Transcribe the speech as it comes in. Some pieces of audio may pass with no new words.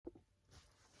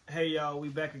Hey y'all, we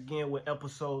back again with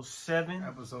episode 7.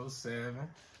 Episode 7.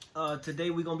 Today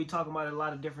we're gonna be talking about a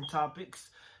lot of different topics.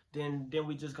 Then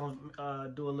we just gonna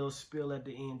do a little spill at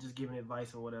the end, just giving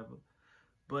advice or whatever.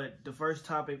 But the first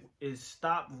topic is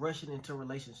stop rushing into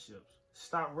relationships.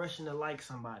 Stop rushing to like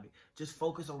somebody. Just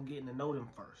focus on getting to know them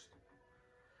first.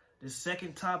 The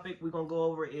second topic we're gonna go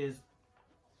over is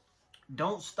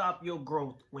don't stop your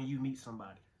growth when you meet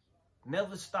somebody.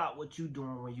 Never stop what you're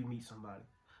doing when you meet somebody.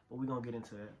 But we're gonna get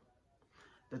into that.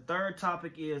 The third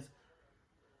topic is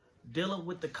dealing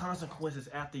with the consequences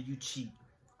after you cheat.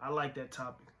 I like that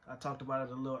topic. I talked about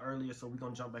it a little earlier, so we're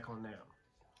going to jump back on that.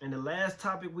 And the last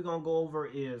topic we're going to go over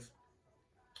is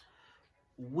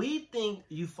we think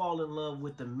you fall in love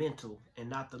with the mental and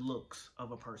not the looks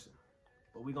of a person.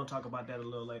 But we're going to talk about that a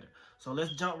little later. So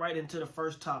let's jump right into the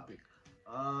first topic.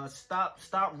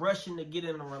 Stop rushing to get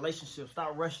in a relationship.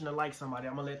 Stop rushing to like somebody.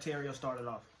 I'm going to let Tario start it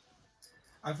off.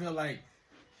 I feel like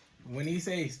when he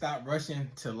say stop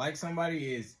rushing to like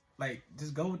somebody is like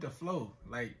just go with the flow.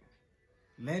 Like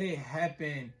let it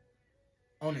happen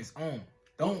on its own.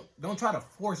 Don't try to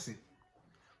force it.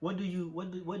 What do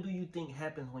you think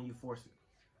happens when you force it?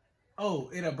 Oh,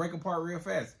 it'll break apart real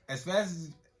fast. As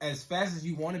fast as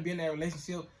you want to be in that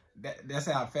relationship, that's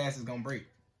how fast it's gonna break.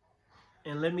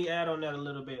 And let me add on that a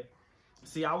little bit.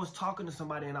 See, I was talking to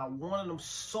somebody and I wanted them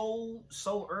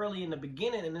so early in the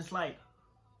beginning, and it's like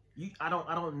I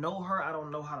don't know her. I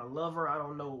don't know how to love her. I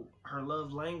don't know her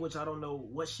love language. I don't know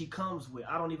what she comes with.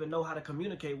 I don't even know how to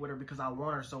communicate with her because I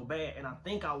want her so bad. And I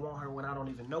think I want her when I don't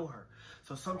even know her.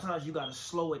 So sometimes you got to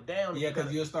slow it down. Yeah,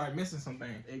 because you'll start missing something.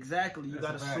 Exactly. You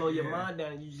got to slow your mind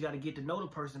down, and you just got to get to know the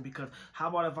person. Because how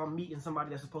about if I'm meeting somebody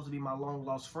that's supposed to be my long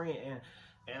lost friend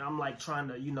and I'm like trying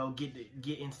to,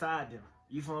 get inside them.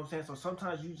 You feel what I'm saying? So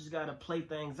sometimes you just got to play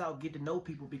things out, get to know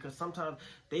people, because sometimes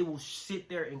they will sit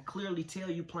there and clearly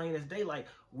tell you plain as day, like,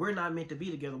 we're not meant to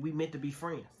be together. We meant to be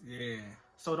friends. Yeah.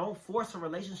 So don't force a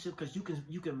relationship, because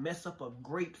you can mess up a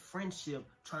great friendship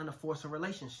trying to force a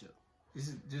relationship.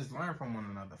 Just learn from one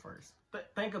another first.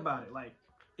 But think about it. Like,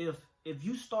 if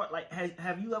you start, like,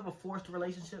 have you ever forced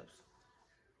relationships?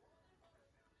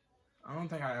 I don't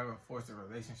think I ever forced a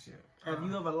relationship. Have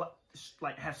you ever,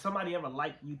 have somebody ever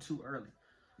liked you too early?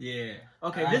 Yeah.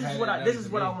 Okay, this is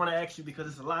what I want to ask you, because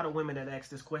there's a lot of women that ask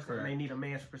this question. Correct. And they need a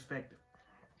man's perspective.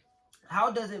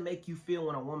 How does it make you feel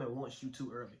when a woman wants you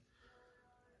too early?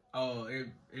 Oh,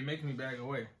 it makes me back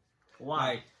away. Why?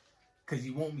 Like, cause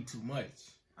you want me too much.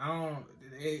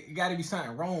 It got to be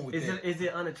something wrong with it. Is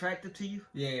it unattractive to you?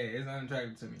 Yeah, it's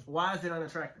unattractive to me. Why is it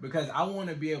unattractive? Because I want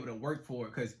to be able to work for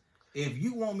it. Cause if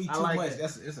you want me too much,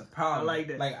 it's a problem. I like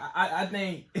that. Like I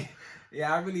think,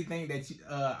 yeah, I really think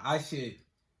that I should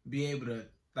be able to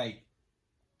like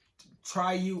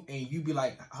try you, and you be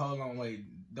like, hold on, wait,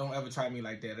 don't ever try me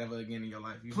like that ever again in your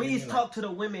life. Please talk to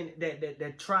the women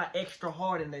that try extra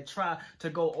hard and that try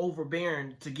to go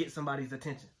overbearing to get somebody's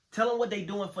attention. Tell them what they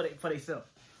doing for themselves.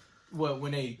 What,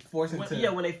 when they forcing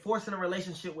when they forcing a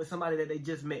relationship with somebody that they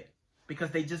just met because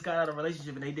they just got out of a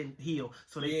relationship and they didn't heal,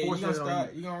 so they forcing it on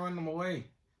you. You're gonna run them away.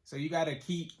 So you gotta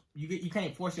keep you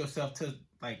can't force yourself to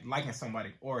like liking somebody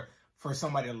or for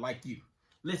somebody to like you.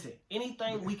 Listen,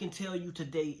 anything we can tell you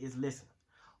today is listen.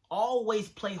 Always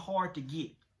play hard to get.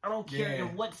 I don't care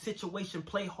in what situation,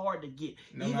 play hard to get.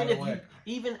 No matter what.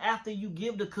 Even after you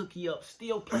give the cookie up,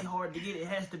 still play hard to get. It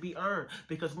has to be earned,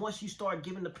 because once you start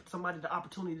giving somebody the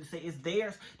opportunity to say it's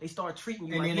theirs, they start treating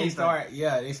you. And like then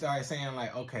they start saying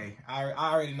like, okay, I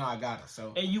already know I got it.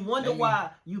 So and you wonder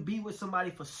why you be with somebody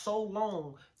for so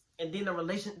long. And then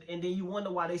and then you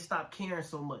wonder why they stop caring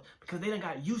so much, because they done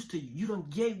got used to you. You done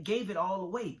gave it all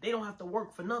away. They don't have to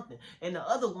work for nothing. And the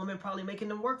other woman probably making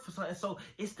them work for something. So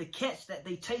it's the catch that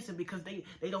they chasing, because they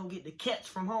don't get the catch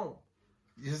from home.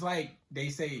 Just like they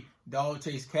say, dog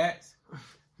chase cats,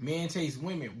 men chase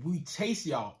women. We chase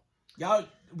y'all.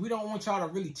 We don't want y'all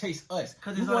to really chase us.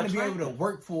 Because we want to be able to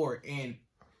work for it. And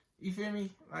you feel me?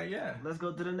 Like, yeah. Let's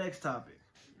go to the next topic.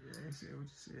 Yeah, I see what you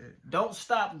said. Don't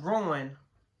stop growing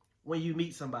when you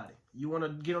meet somebody. You want to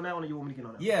get on that one, or you want me to get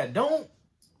on that one? Yeah, don't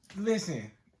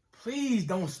listen. Please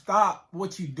don't stop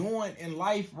what you're doing in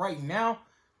life right now.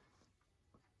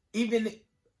 Even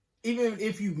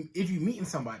if you meeting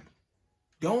somebody,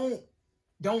 don't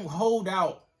hold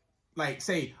out. Like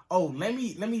say, oh, let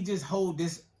me just hold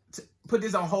this, put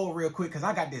this on hold real quick because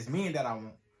I got this man that I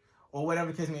want, or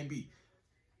whatever the case may be.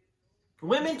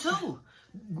 Women too.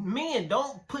 Men,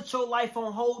 don't put your life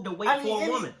on hold to wait for a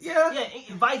woman.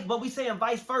 But we saying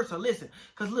vice versa. Listen,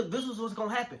 because look, this is what's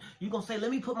gonna happen. You're gonna say,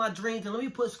 let me put my dreams and let me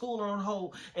put school on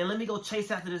hold and let me go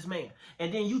chase after this man.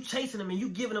 And then you chasing him and you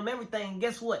giving him everything. And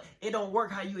guess what? It don't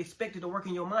work how you expect it to work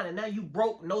in your mind. And now you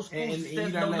broke, no school, and steps, you no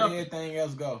done let nothing. everything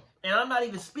else go. And I'm not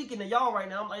even speaking to y'all right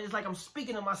now. It's like I'm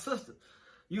speaking to my sister.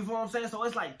 You feel what I'm saying? So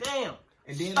it's like, damn.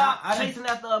 And then stop chasing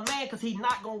after a man because he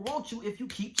not going to want you if you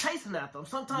keep chasing after him.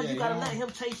 Sometimes you got to let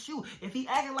him chase you. If he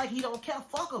acting like he don't care,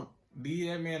 fuck him. Leave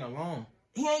that man alone.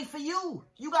 He ain't for you.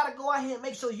 You got to go out here and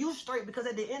make sure you straight because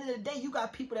at the end of the day, you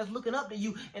got people that's looking up to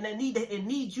you and they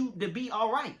need you to be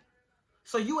all right.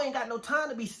 So you ain't got no time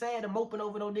to be sad and moping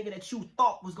over no nigga that you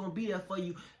thought was going to be there for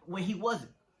you when he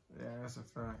wasn't. Yeah, that's a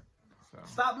fact. So.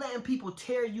 Stop letting people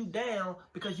tear you down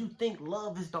because you think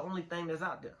love is the only thing that's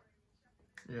out there.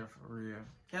 Yeah, for real.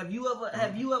 Have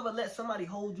you ever let somebody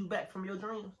hold you back from your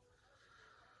dreams?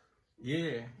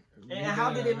 Yeah. And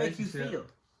how did it make you feel?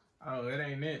 Oh, it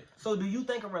ain't it. So do you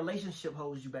think a relationship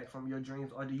holds you back from your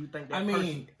dreams, or do you think that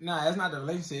nah, it's not the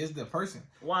relationship, it's the person.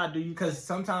 Why do you? Because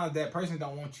sometimes that person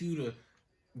don't want you to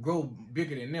grow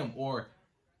bigger than them or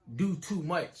do too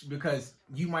much because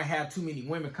you might have too many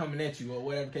women coming at you or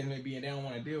whatever the case may be, and they don't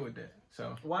want to deal with that.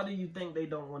 So why do you think they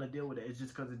don't want to deal with it? It's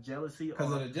just because of jealousy?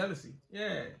 Because of the jealousy.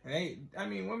 Yeah.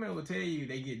 Women will tell you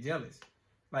they get jealous.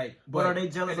 But are they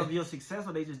jealous of your success,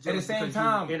 or they just jealous at the same because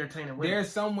time, you entertaining women?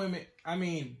 There's some women.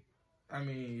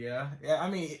 Yeah.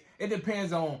 It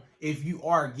depends on if you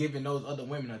are giving those other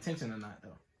women attention or not,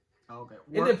 though. Okay.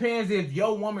 It depends if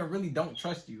your woman really don't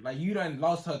trust you. Like you done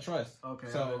lost her trust. Okay.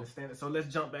 So I understand it. So let's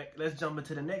jump back. Let's jump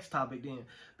into the next topic then,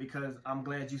 because I'm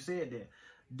glad you said that.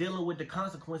 Dealing with the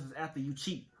consequences after you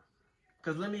cheat.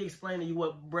 Because let me explain to you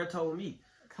what Brett told me.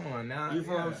 Come on now. You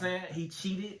feel what I'm saying? He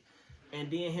cheated, and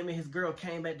then him and his girl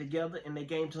came back together, and they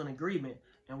came to an agreement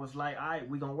and was like, all right,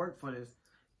 we're going to work for this.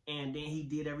 And then he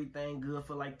did everything good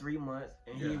for like 3 months,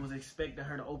 and he was expecting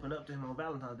her to open up to him on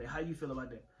Valentine's Day. How you feel about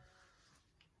that?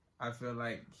 I feel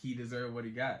like he deserved what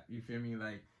he got. You feel me?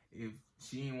 Like, if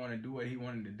she didn't want to do what he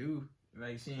wanted to do,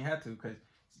 like, she didn't have to, because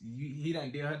he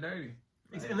done did her dirty.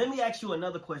 And let me ask you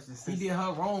another question. He did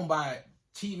her wrong by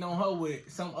cheating on her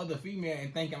with some other female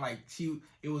and thinking like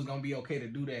it was gonna be okay to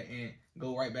do that and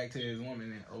go right back to his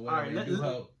woman or whatever.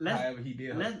 All right, however he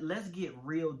did her. Let's get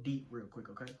real deep real quick,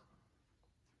 okay?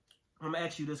 I'm gonna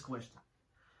ask you this question: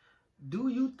 do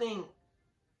you think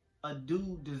a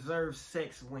dude deserves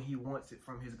sex when he wants it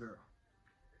from his girl?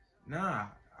 Nah,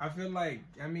 I feel like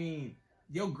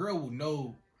your girl will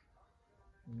know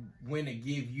when to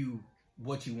give you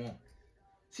what you want.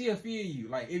 She'll feel you.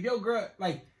 Like, if your girl,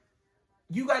 like,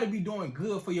 you got to be doing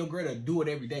good for your girl to do it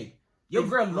every day. Your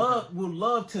girl will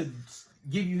love to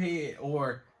give you head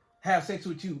or have sex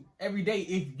with you every day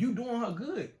if you doing her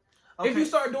good. Okay. If you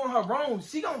start doing her wrong,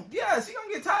 she gonna get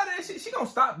tired of that shit. She gonna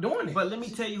stop doing it. But let me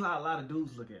tell you how a lot of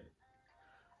dudes look at it.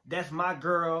 That's my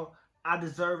girl. I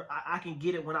deserve. I can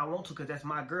get it when I want to because that's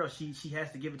my girl. She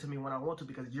has to give it to me when I want to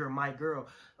because you're my girl.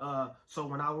 So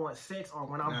when I want sex or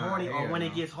when I'm horny or when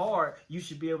it gets hard, you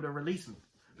should be able to release me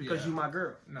because you my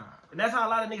girl. Nah. And that's how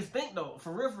a lot of niggas think though.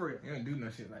 For real, for real. You don't do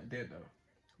no shit like that though.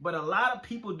 But a lot of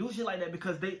people do shit like that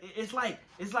because it's like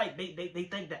they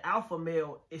think the alpha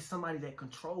male is somebody that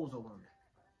controls a woman.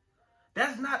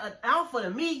 That's not an alpha to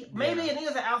me. Maybe it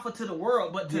is an alpha to the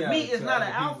world, but to me, it's not an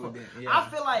alpha. I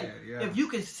feel like if you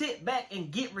can sit back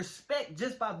and get respect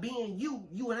just by being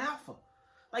you an alpha.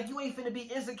 Like, you ain't finna be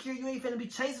insecure. You ain't finna be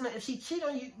chasing her. If she cheat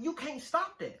on you, you can't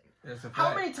stop that.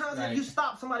 How many times have you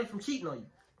stopped somebody from cheating on you?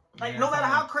 Like, no matter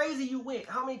how crazy you went,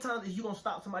 how many times is you gonna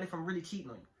stop somebody from really cheating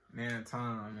on you? Man,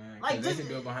 time, man. Like, they can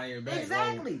do it behind your back.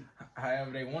 Exactly.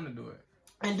 However they want to do it.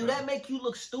 And do that make you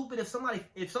look stupid? If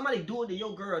somebody do it to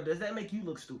your girl, does that make you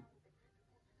look stupid?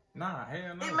 Nah,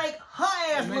 hell no. It make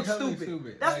her ass look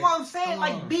stupid. That's what I'm saying.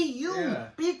 Like, be you. Yeah.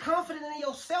 Be confident in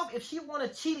yourself. If she want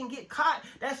to cheat and get caught,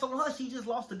 that's on her. She just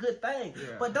lost a good thing.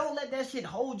 Yeah. But don't let that shit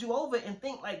hold you over and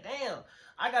think like, damn,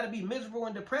 I got to be miserable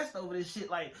and depressed over this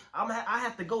shit. Like, I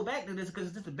have to go back to this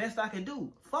because it's the best I can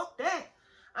do. Fuck that.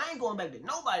 I ain't going back to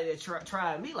nobody that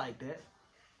tried me like that.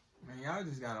 Man, y'all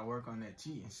just gotta work on that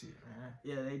cheating shit, man.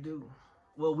 Yeah, they do.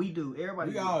 Well, we do.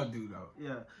 Everybody. We all do though.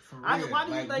 Yeah. For real. Why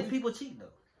do you think people cheat though?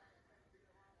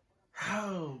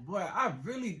 Oh boy, I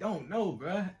really don't know,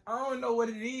 bro. I don't know what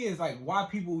it is. Like, why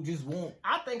people just want.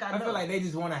 I feel like they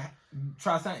just want to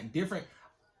try something different.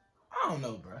 I don't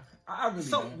know, bro. I really don't.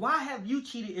 So why have you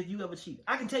cheated if you ever cheated?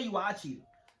 I can tell you why I cheated.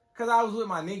 Cause I was with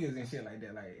my niggas and shit like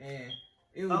that. Like, and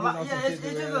it was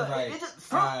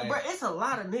it's a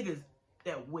lot of niggas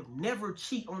that would never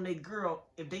cheat on their girl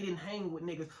if they didn't hang with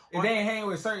niggas. If they ain't hang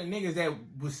with certain niggas that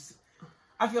was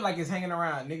I feel like it's hanging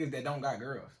around niggas that don't got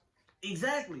girls.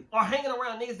 Exactly. Or hanging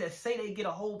around niggas that say they get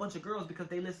a whole bunch of girls because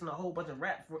they listen to a whole bunch of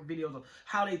rap videos of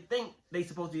how they think they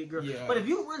supposed to get girls. Yeah. But if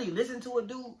you really listen to a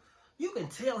dude, you can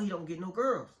tell he don't get no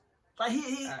girls. Like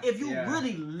if you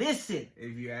really listen,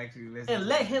 if you actually listen, and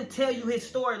let him tell you his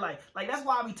story, like that's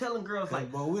why I be telling girls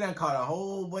like, but we done caught a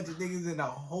whole bunch of niggas and a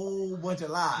whole bunch of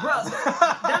lies, bro.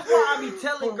 That's why I be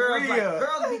telling girls, like, real.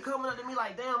 girls be coming up to me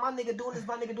like, damn, my nigga doing this,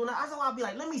 my nigga doing that. That's why I be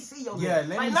like, let me see your nigga. Yeah, let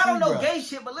me like not see, on no bro. gay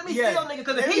shit, but let me see your nigga,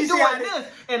 because if Let he me see doing how this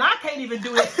and I can't even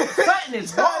do it, something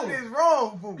is wrong. Something is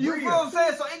wrong. For You real. know what I'm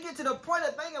saying? So it get to the point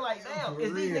of thinking like, damn, For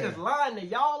is these real. niggas lying to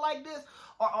y'all like this,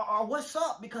 or what's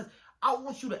up? Because I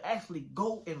want you to actually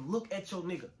go and look at your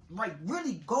nigga. Like,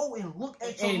 really go and look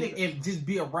at your nigga. And just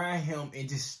be around him and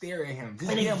just stare at him. Just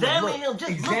and examine him.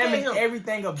 Just examine look at him.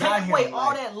 Everything about him. Take away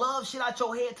all that love shit out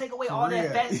your head. Take away all that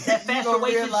real. fascination shit.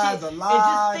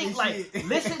 And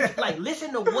just think, like,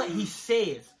 listen to what he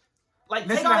says. Like,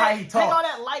 listen to how he talks. Take all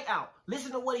that light out.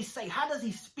 Listen to what he say. How does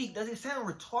he speak? Does it sound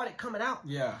retarded coming out?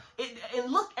 Yeah.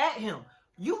 And look at him.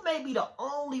 You may be the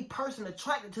only person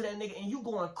attracted to that nigga, and you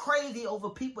going crazy over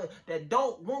people that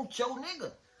don't want your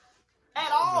nigga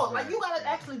at all. Like, you gotta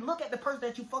actually look at the person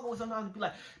that you fucking with sometimes and be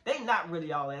like, they not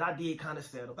really all that. I did kind of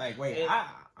settle. Like, wait,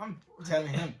 I'm telling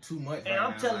him too much. And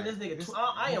I'm telling this nigga,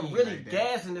 I am really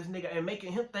gassing this nigga and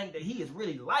making him think that he is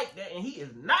really like that, and he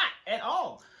is not at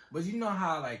all. But you know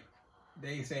how, like,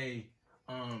 they say,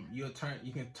 you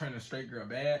can turn a straight girl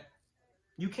bad.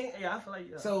 You can't. Yeah, I feel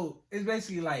like. So it's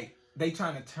basically like they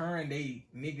trying to turn they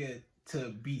nigga to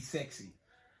be sexy.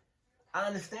 I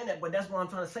understand that, but that's what I'm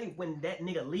trying to say. When that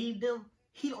nigga leave them,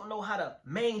 he don't know how to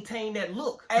maintain that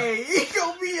look. Hey, he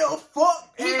gonna be a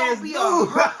fuck he ass gonna be dude. A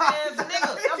hurt ass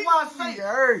nigga. That's why I say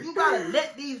you gotta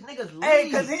let these niggas leave. Hey,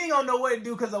 cause he ain't gonna know what to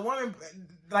do. Cause a woman,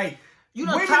 like, you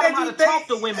done taught him how to talk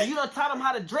to women. You done taught him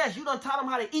how to dress. You done taught him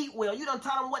how to eat well. You done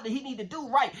taught him what he need to do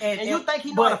right. And you think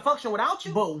he know how to function without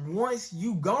you? But once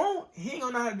you gone, he ain't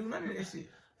gonna know how to do none of that shit.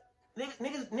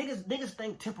 Niggas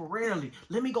think temporarily.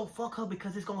 Let me go fuck her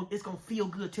because it's gonna feel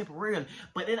good temporarily.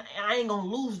 But then I ain't gonna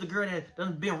lose the girl that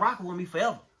done been rocking with me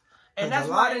forever. And that's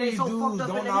why they so fucked up in the head.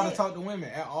 Don't know how to talk to women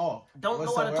at all. Don't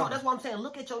know how to talk. That's why I'm saying,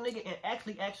 look at your nigga and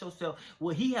actually ask yourself,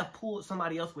 will he have pulled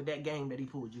somebody else with that game that he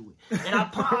pulled you with? And I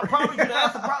promise you the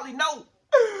answer probably no.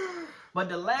 But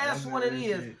the last one it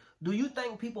is, do you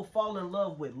think people fall in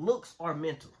love with looks or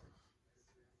mental?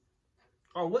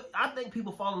 Or what? I think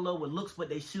people fall in love with looks, but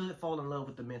they should fall in love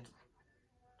with the mental.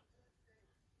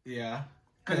 Yeah.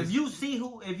 Because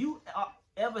if you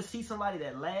ever see somebody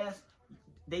that lasts,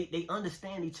 they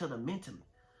understand each other mentally.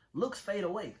 Looks fade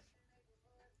away.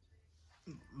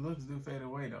 Looks do fade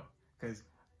away though, because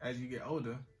as you get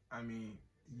older, I mean,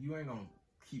 you ain't gonna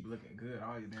keep looking good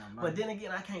all your damn life. But then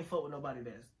again, I can't fuck with nobody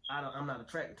that's I'm not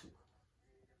attracted to.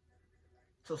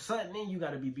 So something in you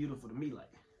got to be beautiful to me, like.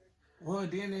 Well,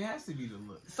 then it has to be the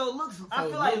look. So looks, I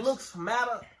feel like looks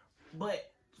matter,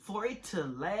 but for it to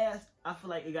last, I feel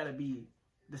like it got to be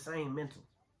the same mental.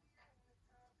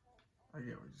 I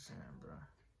get what you're saying, bro.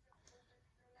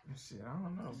 Shit, I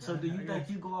don't know, bro. So do you think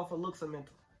you go off of looks or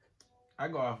mental? I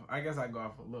guess I go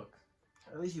off of looks.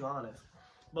 At least you honest.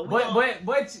 But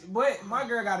my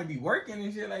girl got to be working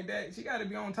and shit like that. She got to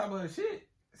be on top of her shit.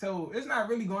 So it's not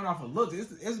really going off of looks.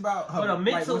 It's about her. But a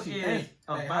mental like, is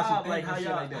a like, vibe, like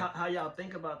how y'all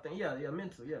think about things. Yeah,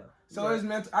 mental. Yeah. So it's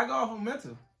mental. I go off of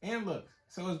mental and looks.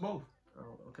 So it's both.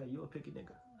 Oh, okay. You a picky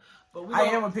nigga. But I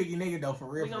am a picky nigga though, for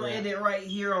real. We're gonna end it right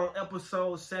here on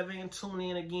episode 7. Tune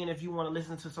in again if you want to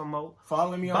listen to some more.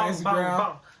 Follow me on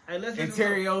Instagram. Hey, let's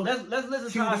Tario. Let's listen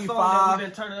to our song that we've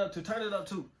been turning up to. Turn it up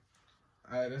too.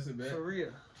 All right, that's a bet. For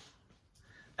real.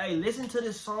 Hey, listen to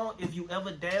this song if you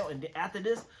ever down. And after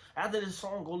this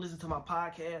song, go listen to my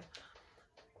podcast.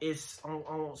 It's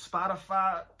on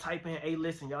Spotify. Type in "Hey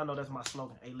Listen." Y'all know that's my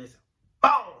slogan. Hey Listen.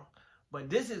 Boom. But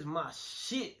this is my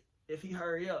shit. If he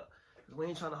hurry up. We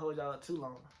ain't trying to hold y'all up too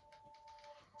long.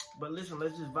 But listen,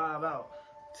 let's just vibe out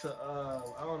to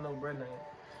I don't know Brett name.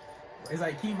 It's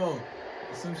like Kivo,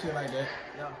 some shit like that.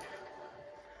 Yeah.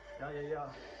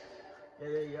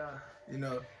 You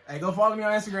know, hey, go follow me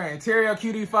on Instagram, Tario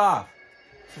QD5.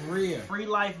 For real. Free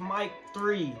Life Mike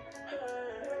 3.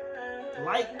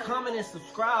 Like, comment, and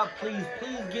subscribe, please.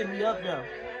 Please get me up there.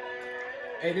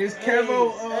 Hey, this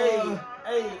Kevo.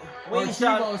 Hey. We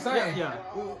Kivo something. Yeah.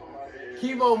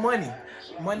 Kivo money.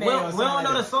 We don't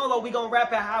know the song, but we gonna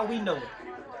rap it how we know it.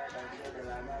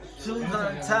 Shoes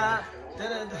untied.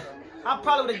 I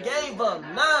probably would have gave up.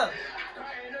 Nah.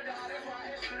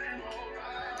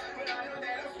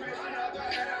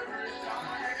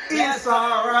 It's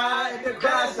alright.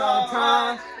 That's all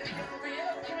time.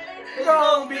 It's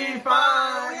gonna be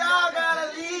fine. We all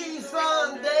gotta leave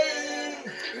someday.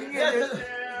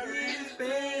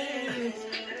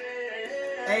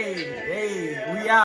 Hey, we out.